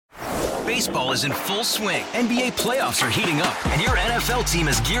Baseball is in full swing. NBA playoffs are heating up, and your NFL team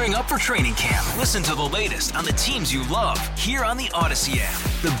is gearing up for training camp. Listen to the latest on the teams you love here on the Odyssey app.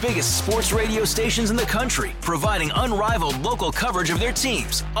 The biggest sports radio stations in the country, providing unrivaled local coverage of their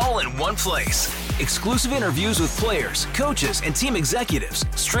teams, all in one place. Exclusive interviews with players, coaches, and team executives,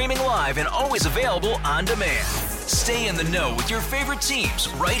 streaming live and always available on demand. Stay in the know with your favorite teams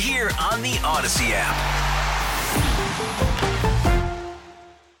right here on the Odyssey app.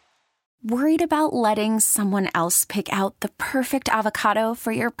 Worried about letting someone else pick out the perfect avocado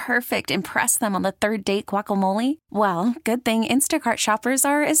for your perfect impress them on the third date guacamole? Well, good thing Instacart shoppers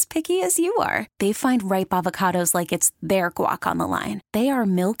are as picky as you are. They find ripe avocados like it's their guac on the line. They are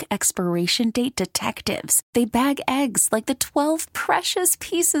milk expiration date detectives. They bag eggs like the 12 precious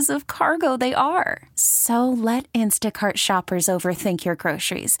pieces of cargo they are. So let Instacart shoppers overthink your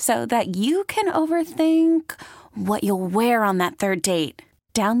groceries so that you can overthink what you'll wear on that third date.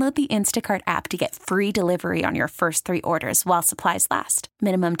 Download the Instacart app to get free delivery on your first 3 orders while supplies last.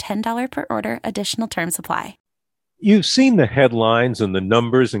 Minimum $10 per order. Additional terms apply. You've seen the headlines and the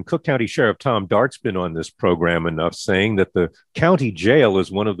numbers, and Cook County Sheriff Tom Dart's been on this program enough saying that the county jail is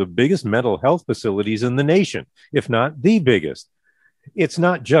one of the biggest mental health facilities in the nation, if not the biggest. It's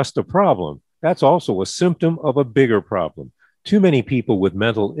not just a problem. That's also a symptom of a bigger problem. Too many people with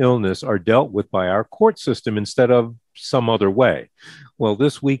mental illness are dealt with by our court system instead of some other way. Well,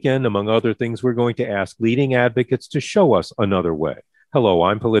 this weekend, among other things, we're going to ask leading advocates to show us another way. Hello,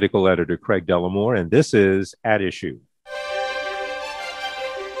 I'm political editor Craig Dellamore, and this is At Issue.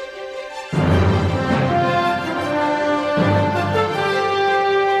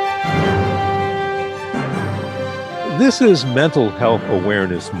 This is Mental Health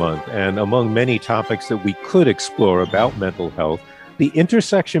Awareness Month, and among many topics that we could explore about mental health, the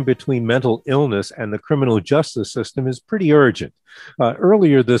intersection between mental illness and the criminal justice system is pretty urgent.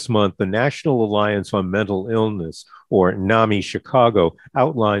 Earlier this month, the National Alliance on Mental Illness, or NAMI Chicago,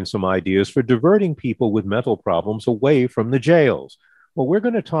 outlined some ideas for diverting people with mental problems away from the jails. Well, we're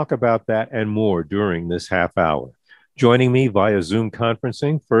going to talk about that and more during this half hour. Joining me via Zoom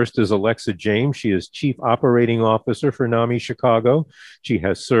conferencing, first is Alexa James. She is Chief Operating Officer for NAMI Chicago. She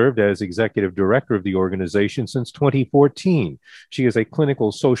has served as Executive Director of the organization since 2014. She is a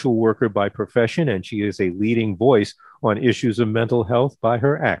clinical social worker by profession, and she is a leading voice on issues of mental health by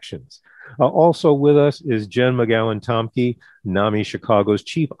her actions. Also with us is Jen McGowan-Tomke, NAMI Chicago's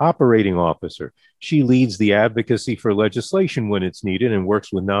Chief Operating Officer. She leads the advocacy for legislation when it's needed and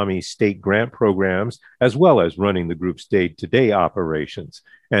works with NAMI state grant programs, as well as running the group's day-to-day operations.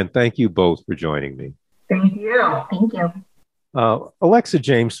 And thank you both for joining me. Thank you. Thank you. Alexa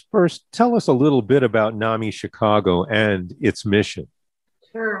James, first, tell us a little bit about NAMI Chicago and its mission.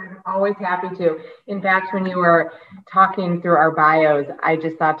 Sure, I'm always happy to. In fact, when you were talking through our bios, I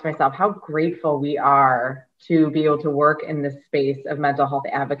just thought to myself how grateful we are to be able to work in this space of mental health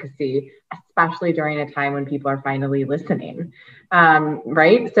advocacy, especially during a time when people are finally listening,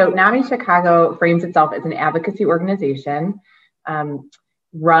 right? So NAMI Chicago frames itself as an advocacy organization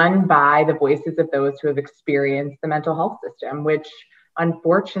run by the voices of those who have experienced the mental health system, which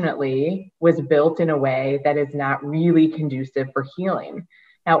unfortunately was built in a way that is not really conducive for healing.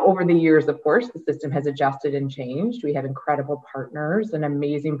 Now, over the years, of course, the system has adjusted and changed. We have incredible partners and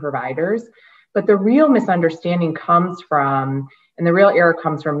amazing providers, but the real misunderstanding comes from, and the real error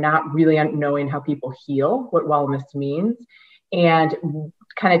comes from not really knowing how people heal, what wellness means, and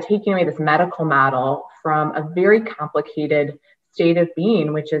kind of taking away this medical model from a very complicated state of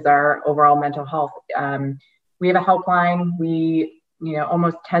being, which is our overall mental health. We have a helpline.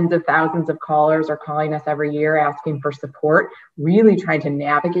 Almost tens of thousands of callers are calling us every year asking for support, really trying to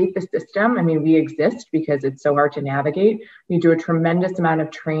navigate the system. I mean, we exist because it's so hard to navigate. We do a tremendous amount of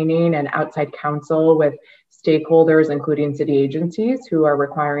training and outside counsel with stakeholders, including city agencies who are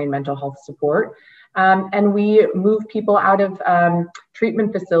requiring mental health support. And we move people out of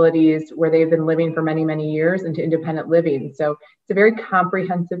treatment facilities where they've been living for many, many years into independent living. So it's a very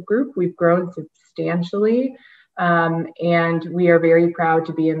comprehensive group. We've grown substantially. And we are very proud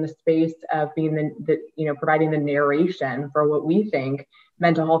to be in the space of being providing the narration for what we think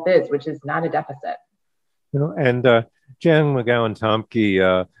mental health is, which is not a deficit. And Jen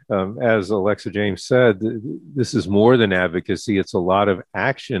McGowan-Tomke, as Alexa James said, this is more than advocacy; it's a lot of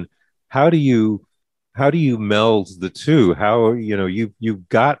action. How do you meld the two? How you've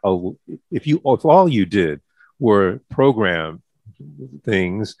got if all you did were program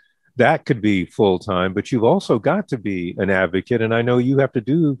things, that could be full-time, but you've also got to be an advocate. And I know you have to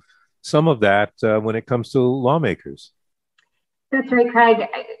do some of that when it comes to lawmakers. That's right, Craig.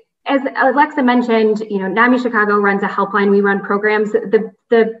 As Alexa mentioned, NAMI Chicago runs a helpline. We run programs.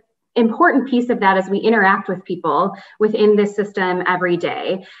 The important piece of that as we interact with people within this system every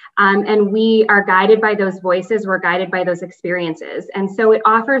day. And we are guided by those voices, we're guided by those experiences. And so it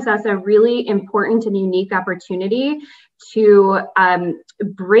offers us a really important and unique opportunity to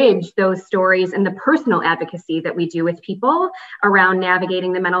bridge those stories and the personal advocacy that we do with people around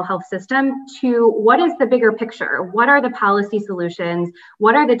navigating the mental health system to what is the bigger picture? What are the policy solutions?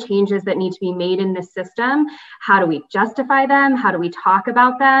 What are the changes that need to be made in this system? How do we justify them? How do we talk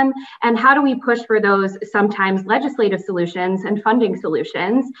about them? And how do we push for those sometimes legislative solutions and funding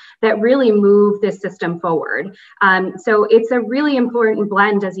solutions that really move this system forward? So it's a really important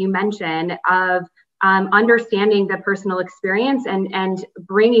blend, as you mentioned, of understanding the personal experience and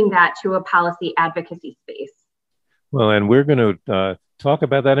bringing that to a policy advocacy space. Well, and we're going to talk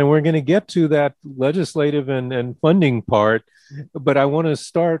about that, and we're going to get to that legislative and funding part. But I want to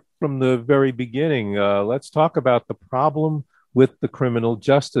start from the very beginning. Let's talk about the problem with the criminal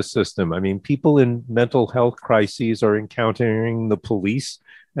justice system. I mean, people in mental health crises are encountering the police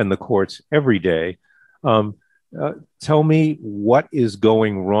and the courts every day. Tell me what is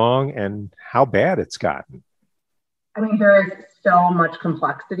going wrong and how bad it's gotten. I mean, there is so much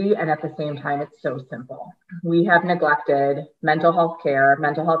complexity, and at the same time, it's so simple. We have neglected mental health care,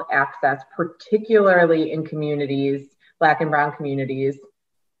 mental health access, particularly in communities, Black and Brown communities,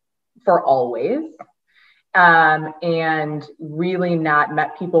 for always, and really not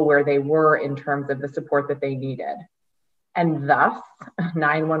met people where they were in terms of the support that they needed. And thus,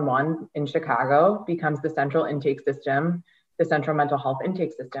 911 in Chicago becomes the central intake system, the central mental health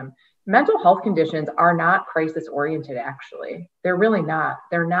intake system. Mental health conditions are not crisis oriented, actually. They're really not.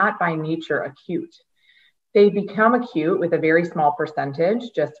 They're not by nature acute. They become acute with a very small percentage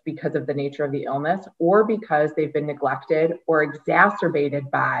just because of the nature of the illness or because they've been neglected or exacerbated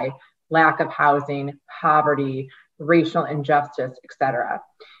by lack of housing, poverty, racial injustice, et cetera.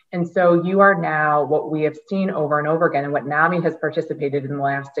 And so you are now, what we have seen over and over again, and what NAMI has participated in the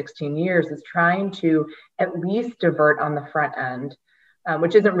last 16 years is trying to at least divert on the front end,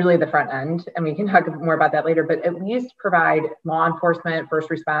 which isn't really the front end, and we can talk more about that later, but at least provide law enforcement, first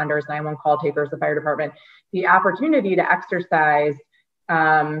responders, 911 call takers, the fire department, the opportunity to exercise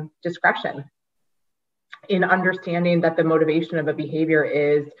discretion in understanding that the motivation of a behavior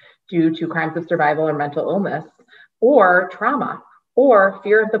is due to crimes of survival or mental illness or trauma, or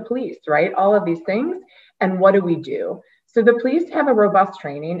fear of the police, right? All of these things. And what do? So the police have a robust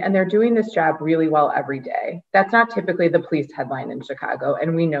training and they're doing this job really well every day. That's not typically the police headline in Chicago,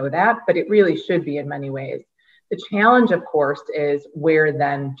 and we know that, but it really should be in many ways. The challenge, of course, is where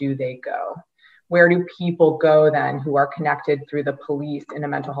then do they go? Where do people go then who are connected through the police in a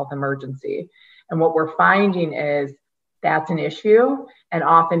mental health emergency? And what we're finding is that's an issue. And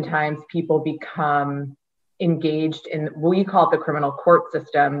oftentimes people become engaged in, we call it the criminal court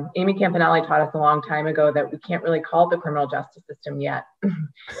system. Amy Campanelli taught us a long time ago that we can't really call it the criminal justice system yet.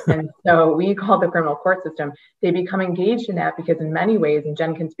 And so we call it the criminal court system. They become engaged in that because in many ways, and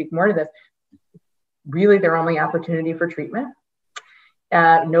Jen can speak more to this, really their only opportunity for treatment.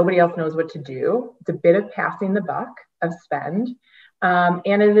 Nobody else knows what to do. It's a bit of passing the buck of spend. And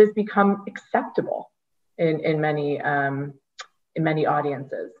it has become acceptable in many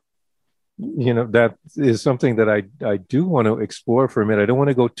audiences. You know, that is something that I do want to explore for a minute. I don't want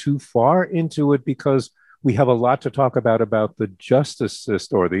to go too far into it because we have a lot to talk about the justice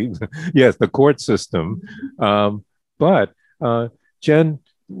system or the court system. But Jen,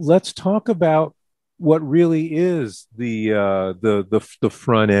 let's talk about what really is the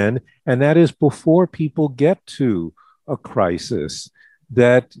front end, and that is before people get to a crisis.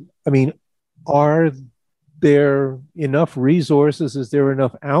 That, I mean, are there enough resources? Is there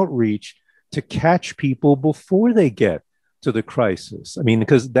enough outreach to catch people before they get to the crisis? I mean,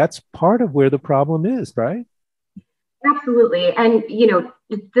 because that's part of where the problem is, right? Absolutely. And, you know,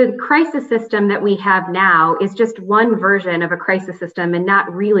 the crisis system that we have now is just one version of a crisis system and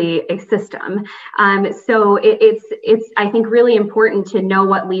not really a system. So it's, I think, really important to know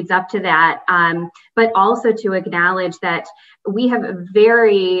what leads up to that, but also to acknowledge that we have a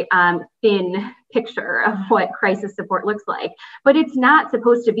very thin picture of what crisis support looks like, but it's not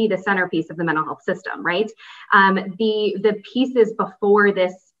supposed to be the centerpiece of the mental health system, right? The pieces before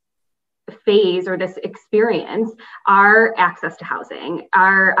this phase or this experience are access to housing,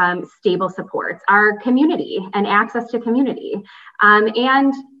 our stable supports, our community and access to community,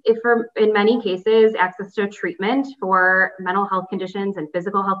 and in many cases, access to treatment for mental health conditions and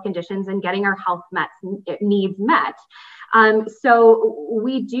physical health conditions and getting our health needs met. So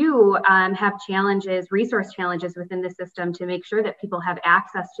we do have resource challenges within the system to make sure that people have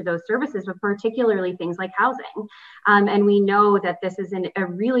access to those services, but particularly things like housing. And we know that this is a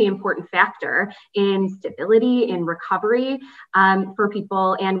really important factor in stability, in recovery for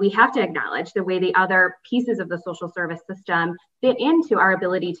people. And we have to acknowledge the way the other pieces of the social service system fit into our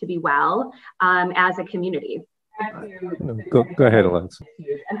ability to be well as a community. Go ahead, Alexa.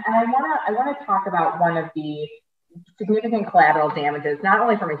 And I want to talk about one of the significant collateral damages, not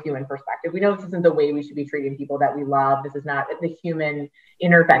only from a human perspective. We know this isn't the way we should be treating people that we love. This is not the human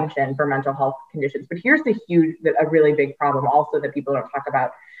intervention for mental health conditions. But here's a really big problem also that people don't talk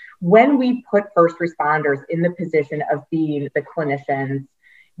about. When we put first responders in the position of being the clinicians,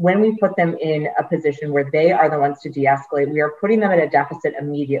 when we put them in a position where they are the ones to de-escalate, we are putting them at a deficit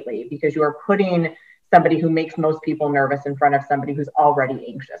immediately, because you are putting somebody who makes most people nervous in front of somebody who's already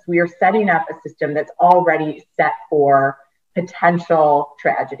anxious. We are setting up a system that's already set for potential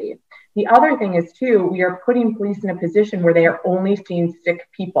tragedy. The other thing is, too, we are putting police in a position where they are only seeing sick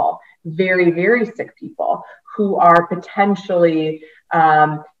people, very, very sick people who are potentially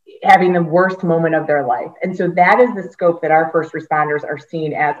having the worst moment of their life. And so that is the scope that our first responders are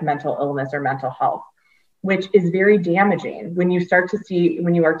seeing as mental illness or mental health, which is very damaging. When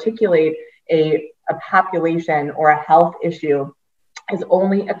you articulate a population or a health issue as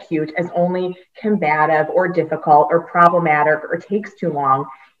only acute, as only combative or difficult or problematic or takes too long,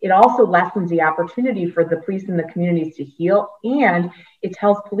 it also lessens the opportunity for the police and the communities to heal. And it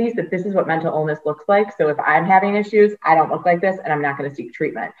tells police that this is what mental illness looks like. So if I'm having issues, I don't look like this and I'm not going to seek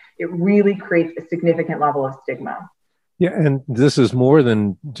treatment. It really creates a significant level of stigma. Yeah, and this is more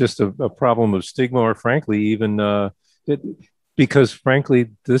than just a problem of stigma, or frankly, even because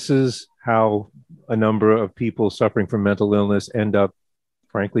frankly, this is how a number of people suffering from mental illness end up,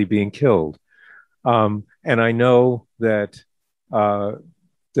 frankly, being killed. And I know that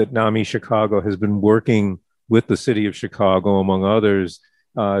NAMI Chicago has been working with the city of Chicago, among others,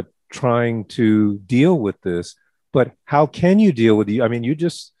 trying to deal with this. But how can you deal with it? I mean, you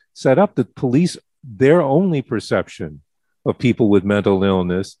just set up the police, their only perception of people with mental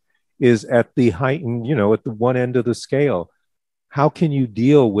illness is at the heightened, at the one end of the scale. How can you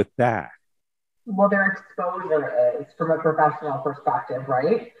deal with that? Well, their exposure is from a professional perspective,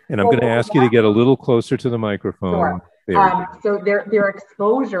 right? And I'm going to ask you to get a little closer to the microphone. Sure. So their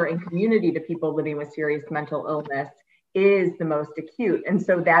exposure in community to people living with serious mental illness is the most acute. And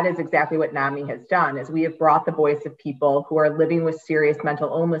so that is exactly what NAMI has done, is we have brought the voice of people who are living with serious mental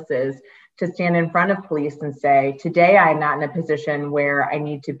illnesses to stand in front of police and say, today I'm not in a position where I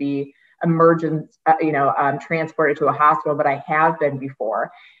need to be transported to a hospital, but I have been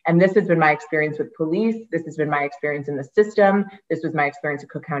before. And this has been my experience with police. This has been my experience in the system. This was my experience at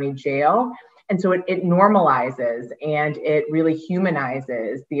Cook County Jail. And so it normalizes and it really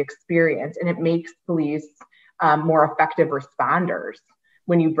humanizes the experience, and it makes police more effective responders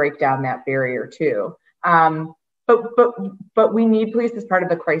when you break down that barrier too. But we need police as part of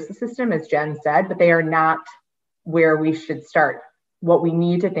the crisis system, as Jen said, but they are not where we should start. What we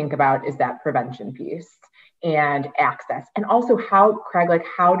need to think about is that prevention piece and access. And also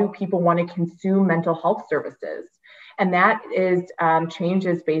how do people want to consume mental health services? And that is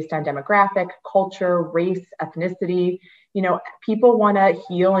changes based on demographic, culture, race, ethnicity. People want to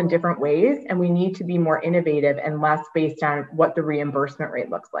heal in different ways, and we need to be more innovative and less based on what the reimbursement rate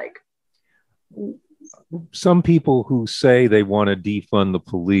looks like. Some people who say they want to defund the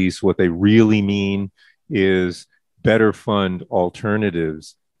police, what they really mean is better fund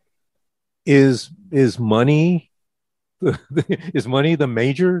alternatives. Is money the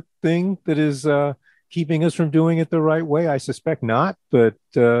major thing that is keeping us from doing it the right way? I suspect not, but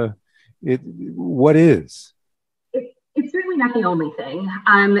what is? It's certainly not the only thing.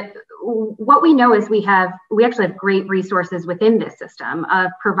 What we know is we actually have great resources within this system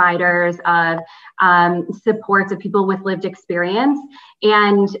of providers, of supports of people with lived experience.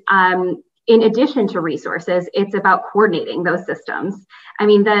 And in addition to resources, it's about coordinating those systems. I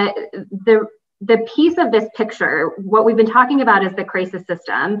mean, the piece of this picture, what we've been talking about is the crisis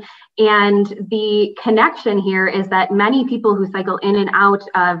system. And the connection here is that many people who cycle in and out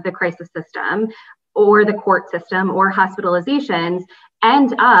of the crisis system or the court system or hospitalizations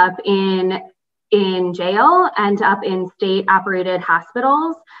end up in jail, end up in state-operated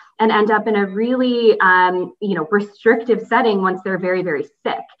hospitals, and end up in a really restrictive setting once they're very, very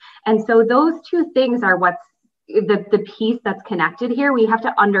sick. And so those two things are what's the piece that's connected here. We have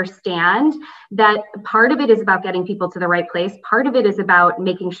to understand that part of it is about getting people to the right place. Part of it is about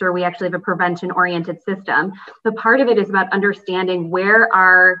making sure we actually have a prevention-oriented system. But part of it is about understanding where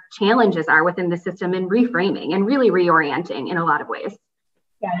our challenges are within the system and reframing and really reorienting in a lot of ways.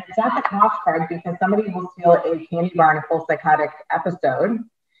 Yeah, it's not the cost, Craig, because somebody will steal a candy bar in a full psychotic episode,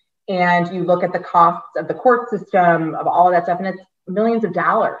 and you look at the costs of the court system, of all of that stuff, and it's millions of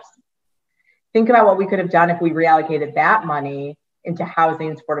dollars. Think about what we could have done if we reallocated that money into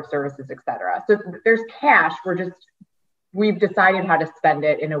housing, supportive services, et cetera. So there's cash. We've decided how to spend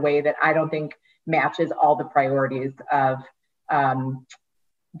it in a way that I don't think matches all the priorities of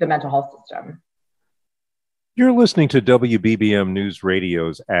the mental health system. You're listening to WBBM News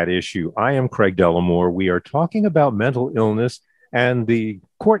Radio's At Issue. I am Craig Dellamore. We are talking about mental illness and the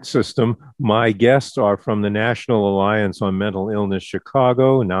court system. My guests are from the National Alliance on Mental Illness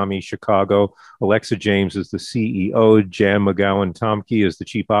Chicago, NAMI Chicago. Alexa James is the CEO. Jan McGowan-Tomke is the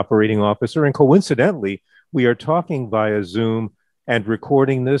Chief Operating Officer. And coincidentally, we are talking via Zoom and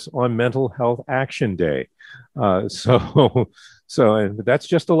recording this on Mental Health Action Day. So and that's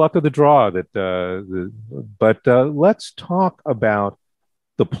just the luck of the draw. But let's talk about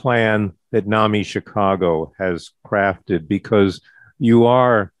the plan that NAMI Chicago has crafted, because you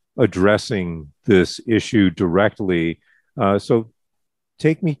are addressing this issue directly. So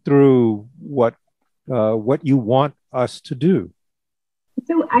take me through what you want us to do.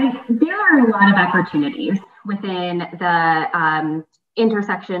 So there are a lot of opportunities within the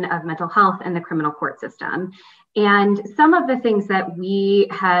intersection of mental health and the criminal court system. And some of the things that we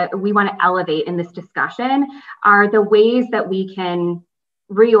want to elevate in this discussion are the ways that we can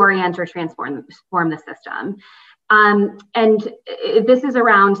reorient or transform the system. And this is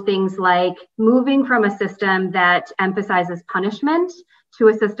around things like moving from a system that emphasizes punishment to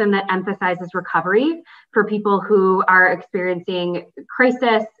a system that emphasizes recovery for people who are experiencing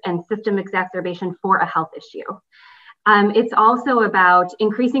crisis and system exacerbation for a health issue. It's also about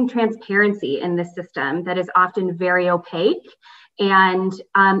increasing transparency in this system that is often very opaque and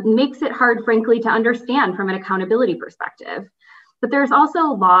makes it hard, frankly, to understand from an accountability perspective. But there's also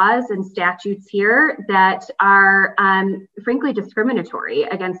laws and statutes here that are, frankly, discriminatory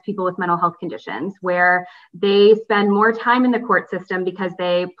against people with mental health conditions, where they spend more time in the court system because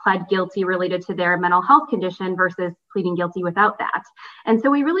they pled guilty related to their mental health condition versus pleading guilty without that. And so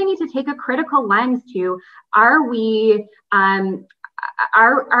we really need to take a critical lens to, are we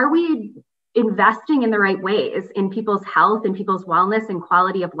investing in the right ways in people's health and people's wellness and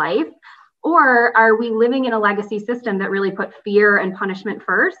quality of life? Or are we living in a legacy system that really put fear and punishment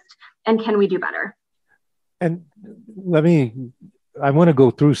first? And can we do better? And I want to go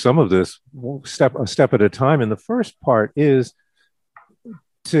through some of this a step at a time. And the first part is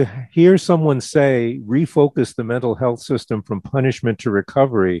to hear someone say, refocus the mental health system from punishment to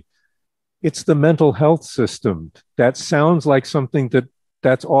recovery. It's the mental health system. That sounds like something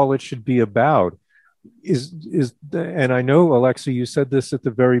that's all it should be about. And I know, Alexa, you said this at the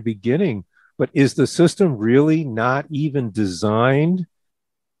very beginning, but is the system really not even designed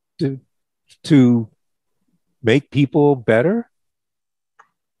to make people better?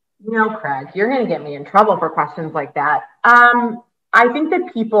 No, Craig, you're going to get me in trouble for questions like that. I think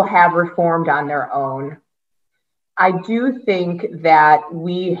that people have reformed on their own. I do think that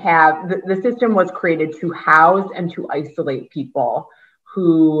the system was created to house and to isolate people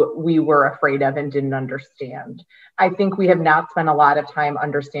who we were afraid of and didn't understand. I think we have not spent a lot of time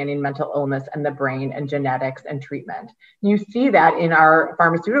understanding mental illness and the brain and genetics and treatment. You see that in our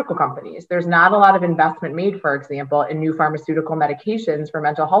pharmaceutical companies. There's not a lot of investment made, for example, in new pharmaceutical medications for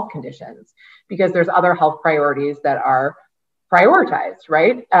mental health conditions, because there's other health priorities that are prioritized,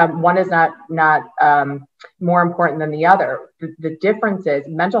 right? One is not more important than the other. The difference is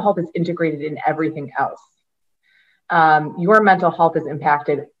mental health is integrated in everything else. Your mental health is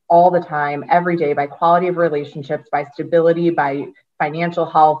impacted all the time, every day, by quality of relationships, by stability, by financial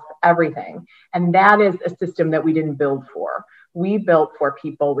health, everything. And that is a system that we didn't build for. We built for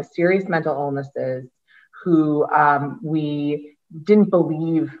people with serious mental illnesses who we didn't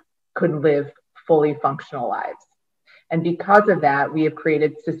believe could live fully functional lives. And because of that, we have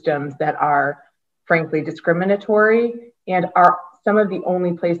created systems that are, frankly, discriminatory and are some of the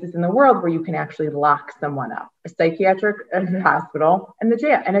only places in the world where you can actually lock someone up: a psychiatric hospital and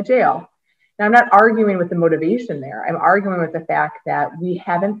a jail. Now, I'm not arguing with the motivation there. I'm arguing with the fact that we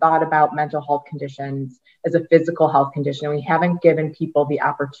haven't thought about mental health conditions as a physical health condition. We haven't given people the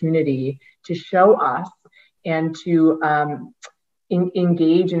opportunity to show us and to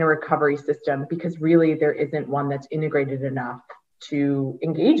engage in a recovery system, because really there isn't one that's integrated enough to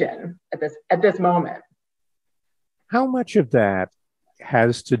engage in at this moment. How much of that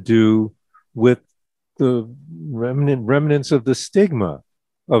has to do with the remnants of the stigma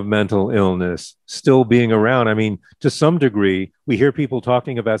of mental illness still being around? I mean, to some degree, we hear people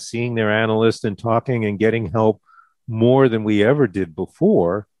talking about seeing their analyst and talking and getting help more than we ever did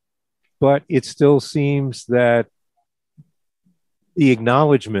before, but it still seems that the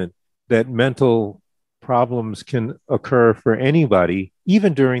acknowledgement that mental problems can occur for anybody,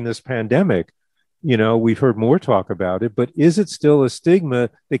 even during this pandemic, we've heard more talk about it, but is it still a stigma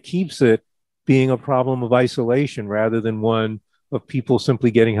that keeps it being a problem of isolation rather than one of people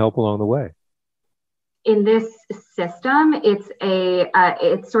simply getting help along the way? In this system,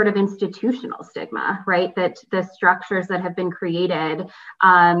 it's sort of institutional stigma, right? That the structures that have been created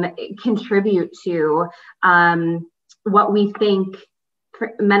contribute to what we think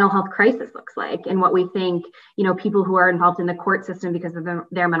mental health crisis looks like, and what we think, people who are involved in the court system because of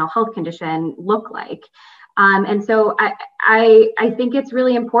their mental health condition look like. And so I think it's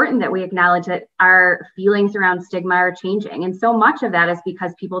really important that we acknowledge that our feelings around stigma are changing. And so much of that is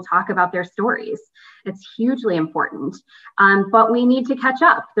because people talk about their stories. It's hugely important. But we need to catch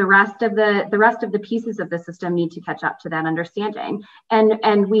up. The rest of the pieces of the system need to catch up to that understanding.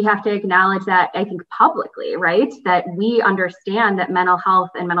 And we have to acknowledge that, I think, publicly, right? That we understand that mental health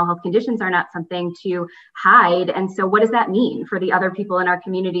and mental health conditions are not something to hide. And so what does that mean for the other people in our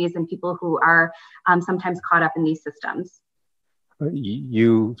communities and people who are sometimes caught up in these systems?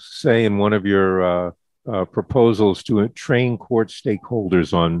 You say in one of your proposals to train court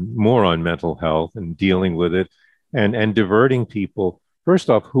stakeholders more on mental health and dealing with it and diverting people.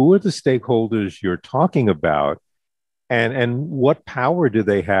 First off, who are the stakeholders you're talking about, and what power do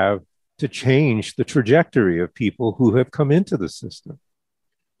they have to change the trajectory of people who have come into the system?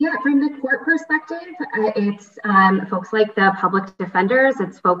 Yeah, from the court perspective, it's folks like the public defenders,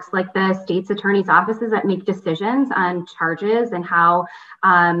 it's folks like the state's attorney's offices that make decisions on charges and how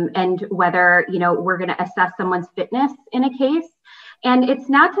and whether, we're going to assess someone's fitness in a case. And it's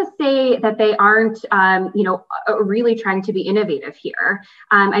not to say that they aren't, really trying to be innovative here.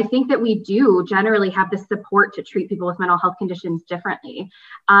 I think that we do generally have the support to treat people with mental health conditions differently.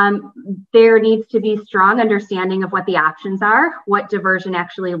 There needs to be strong understanding of what the options are, what diversion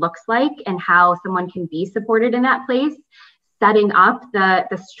actually looks like, and how someone can be supported in that place, setting up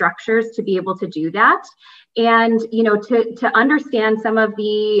the structures to be able to do that. And, to understand some of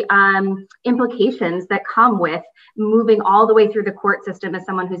the implications that come with moving all the way through the court system as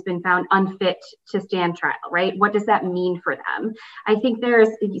someone who's been found unfit to stand trial, right? What does that mean for them? I think there's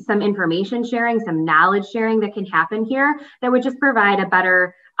some information sharing, some knowledge sharing that can happen here that would just provide a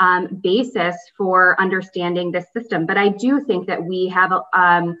better basis for understanding this system. But I do think that we have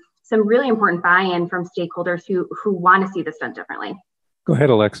some really important buy-in from stakeholders who want to see this done differently. Go ahead,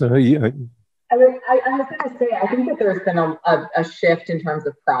 Alexa. I was going to say, I think that there's been a shift in terms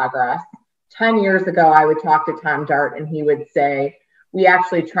of progress. 10 years ago, I would talk to Tom Dart and he would say, we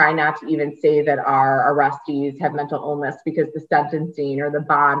actually try not to even say that our arrestees have mental illness because the sentencing or the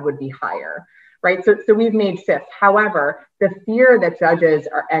bond would be higher, right? So we've made shifts. However, the fear that judges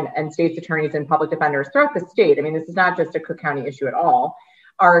and state's attorneys and public defenders throughout the state, I mean, this is not just a Cook County issue at all,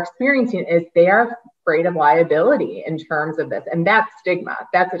 are experiencing is they are afraid of liability in terms of this. And that's stigma.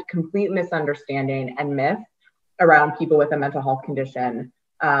 That's a complete misunderstanding and myth around people with a mental health condition,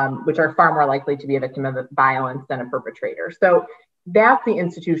 which are far more likely to be a victim of violence than a perpetrator. So that's the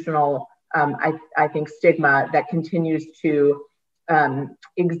institutional, I think, stigma that continues to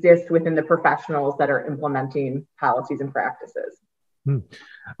exist within the professionals that are implementing policies and practices.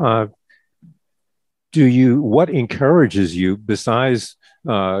 What encourages you, besides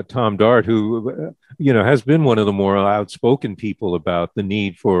Tom Dart, who has been one of the more outspoken people about the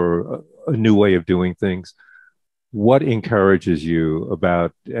need for a new way of doing things? What encourages you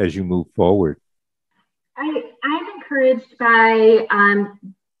about as you move forward? I'm encouraged by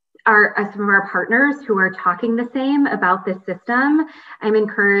some of our partners who are talking the same about this system. I'm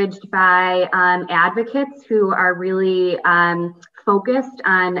encouraged by advocates who are really focused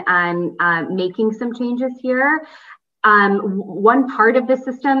on making some changes here. One part of the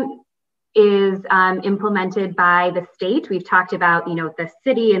system is implemented by the state. We've talked about, the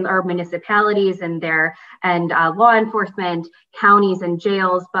city and our municipalities and law enforcement, counties and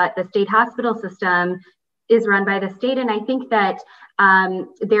jails, but the state hospital system is run by the state. And I think that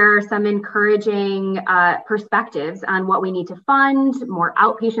there are some encouraging perspectives on what we need to fund, more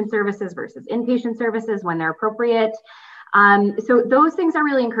outpatient services versus inpatient services when they're appropriate. So those things are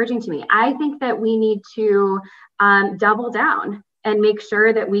really encouraging to me. I think that we need to double down and make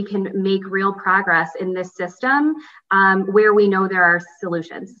sure that we can make real progress in this system where we know there are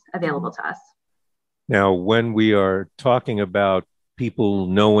solutions available to us. Now, when we are talking about people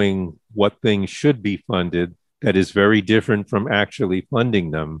knowing what things should be funded, that is very different from actually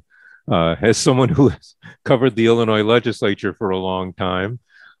funding them. As someone who has covered the Illinois legislature for a long time,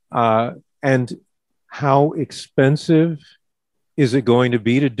 and how expensive is it going to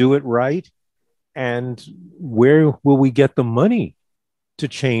be to do it right? And where will we get the money to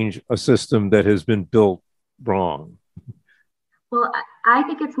change a system that has been built wrong? Well, I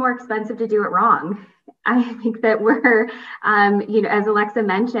think it's more expensive to do it wrong. I think that we're, as Alexa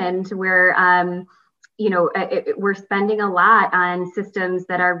mentioned, we're spending a lot on systems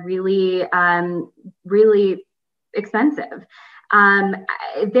that are really, really expensive.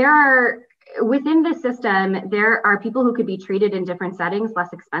 Within the system, there are people who could be treated in different settings,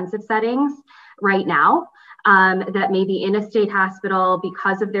 less expensive settings right now, that may be in a state hospital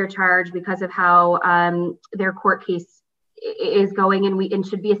because of their charge, because of how their court case is going, and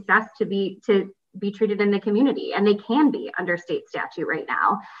should be assessed to be treated in the community, and they can be under state statute right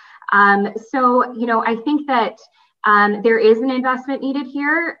now. So I think that there is an investment needed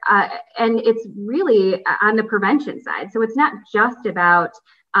here, and it's really on the prevention side. So it's not just about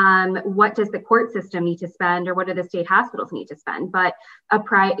what does the court system need to spend, or what do the state hospitals need to spend, but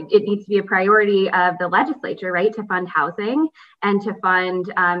it needs to be a priority of the legislature, right, to fund housing and to fund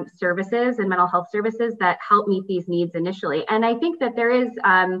services and mental health services that help meet these needs initially. And I think that there is,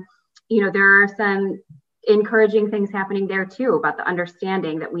 there are some encouraging things happening there too, about the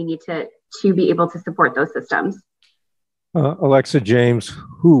understanding that we need to be able to support those systems. Alexa James,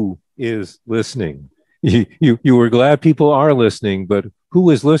 who is listening? You were glad people are listening, but who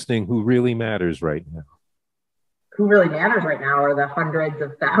is listening who really matters right now? Who really matters right now are the hundreds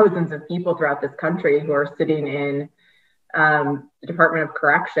of thousands of people throughout this country who are sitting in the Department of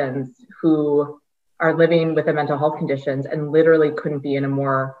Corrections, who are living with the mental health conditions and literally couldn't be in a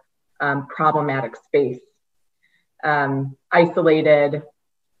more problematic space. Isolated,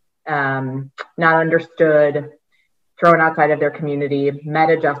 not understood, thrown outside of their community, med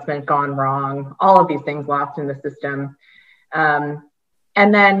adjustment gone wrong, all of these things lost in the system.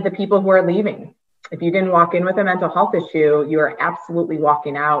 And then the people who are leaving. If you didn't walk in with a mental health issue, you are absolutely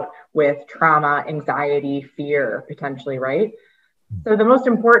walking out with trauma, anxiety, fear, potentially, right? So the most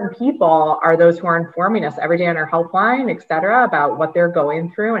important people are those who are informing us every day on our helpline, et cetera, about what they're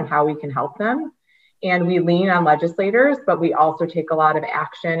going through and how we can help them. And we lean on legislators, but we also take a lot of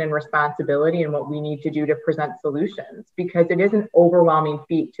action and responsibility in what we need to do to present solutions, because it is an overwhelming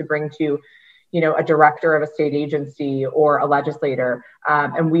feat to bring to a director of a state agency or a legislator.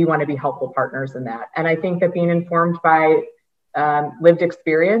 And we want to be helpful partners in that. And I think that being informed by lived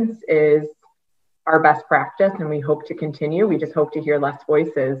experience is our best practice, and we hope to continue. We just hope to hear less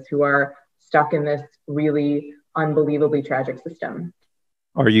voices who are stuck in this really unbelievably tragic system.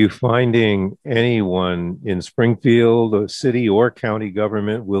 Are you finding anyone in Springfield, a city or county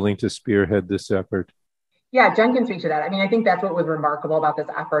government, willing to spearhead this effort? Yeah, Jen can speak to that. I mean, I think that's what was remarkable about this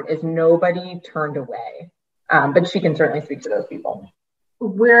effort is nobody turned away, but she can certainly speak to those people.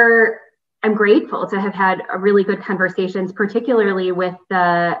 I'm grateful to have had a really good conversations, particularly with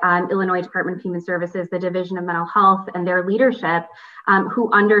the Illinois Department of Human Services, the Division of Mental Health, and their leadership,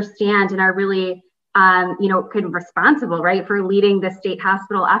 who understand and are really, kind of responsible, right, for leading the state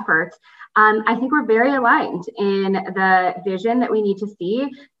hospital efforts. I think we're very aligned in the vision that we need to see,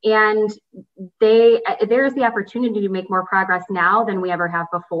 and there is the opportunity to make more progress now than we ever have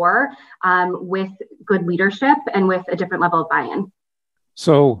before, with good leadership and with a different level of buy-in.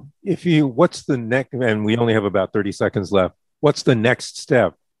 So what's the next, and we only have about 30 seconds left, what's the next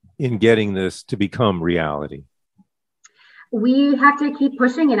step in getting this to become reality? We have to keep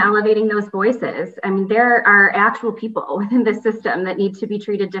pushing and elevating those voices. I mean, there are actual people within the system that need to be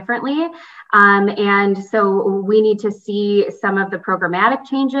treated differently. And so we need to see some of the programmatic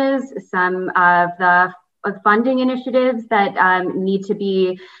changes, some of the funding initiatives that need to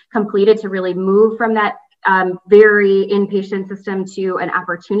be completed to really move from that very inpatient system to an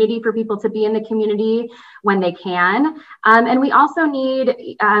opportunity for people to be in the community when they can. And we also need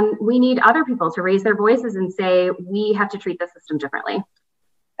other people to raise their voices and say, we have to treat the system differently.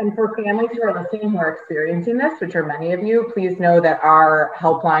 And for families who are listening who are experiencing this, which are many of you, please know that our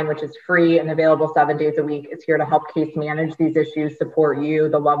helpline, which is free and available 7 days a week, is here to help case manage these issues, support you,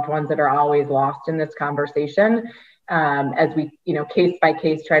 the loved ones that are always lost in this conversation, as we, case by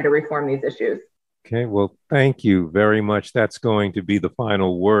case, try to reform these issues. Okay, well, thank you very much. That's going to be the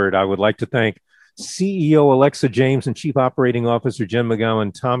final word. I would like to thank CEO Alexa James and Chief Operating Officer Jen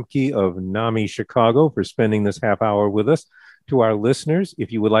McGowan-Tomke of NAMI Chicago for spending this half hour with us To our listeners,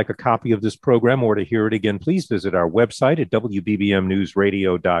 if you would like a copy of this program or to hear it again, please visit our website at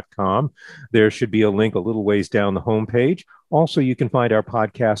wbbmnewsradio.com. There should be a link a little ways down the homepage. Also, you can find our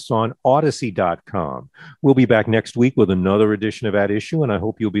podcasts on Odyssey.com. We'll be back next week with another edition of At Issue, and I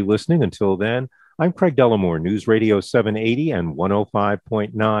hope you'll be listening. Until then, I'm Craig Dellamore, News Radio 780 and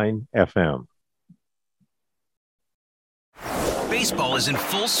 105.9 FM. Baseball is in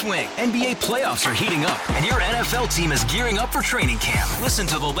full swing. NBA playoffs are heating up, and your NFL team is gearing up for training camp. Listen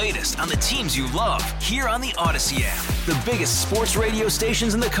to the latest on the teams you love here on the Odyssey app. The biggest sports radio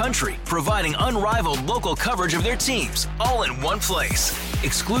stations in the country, providing unrivaled local coverage of their teams, all in one place.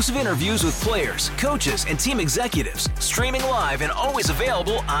 Exclusive interviews with players, coaches, and team executives, streaming live and always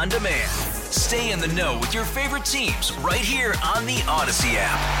available on demand. Stay in the know with your favorite teams right here on the Odyssey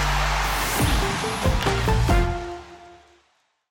app.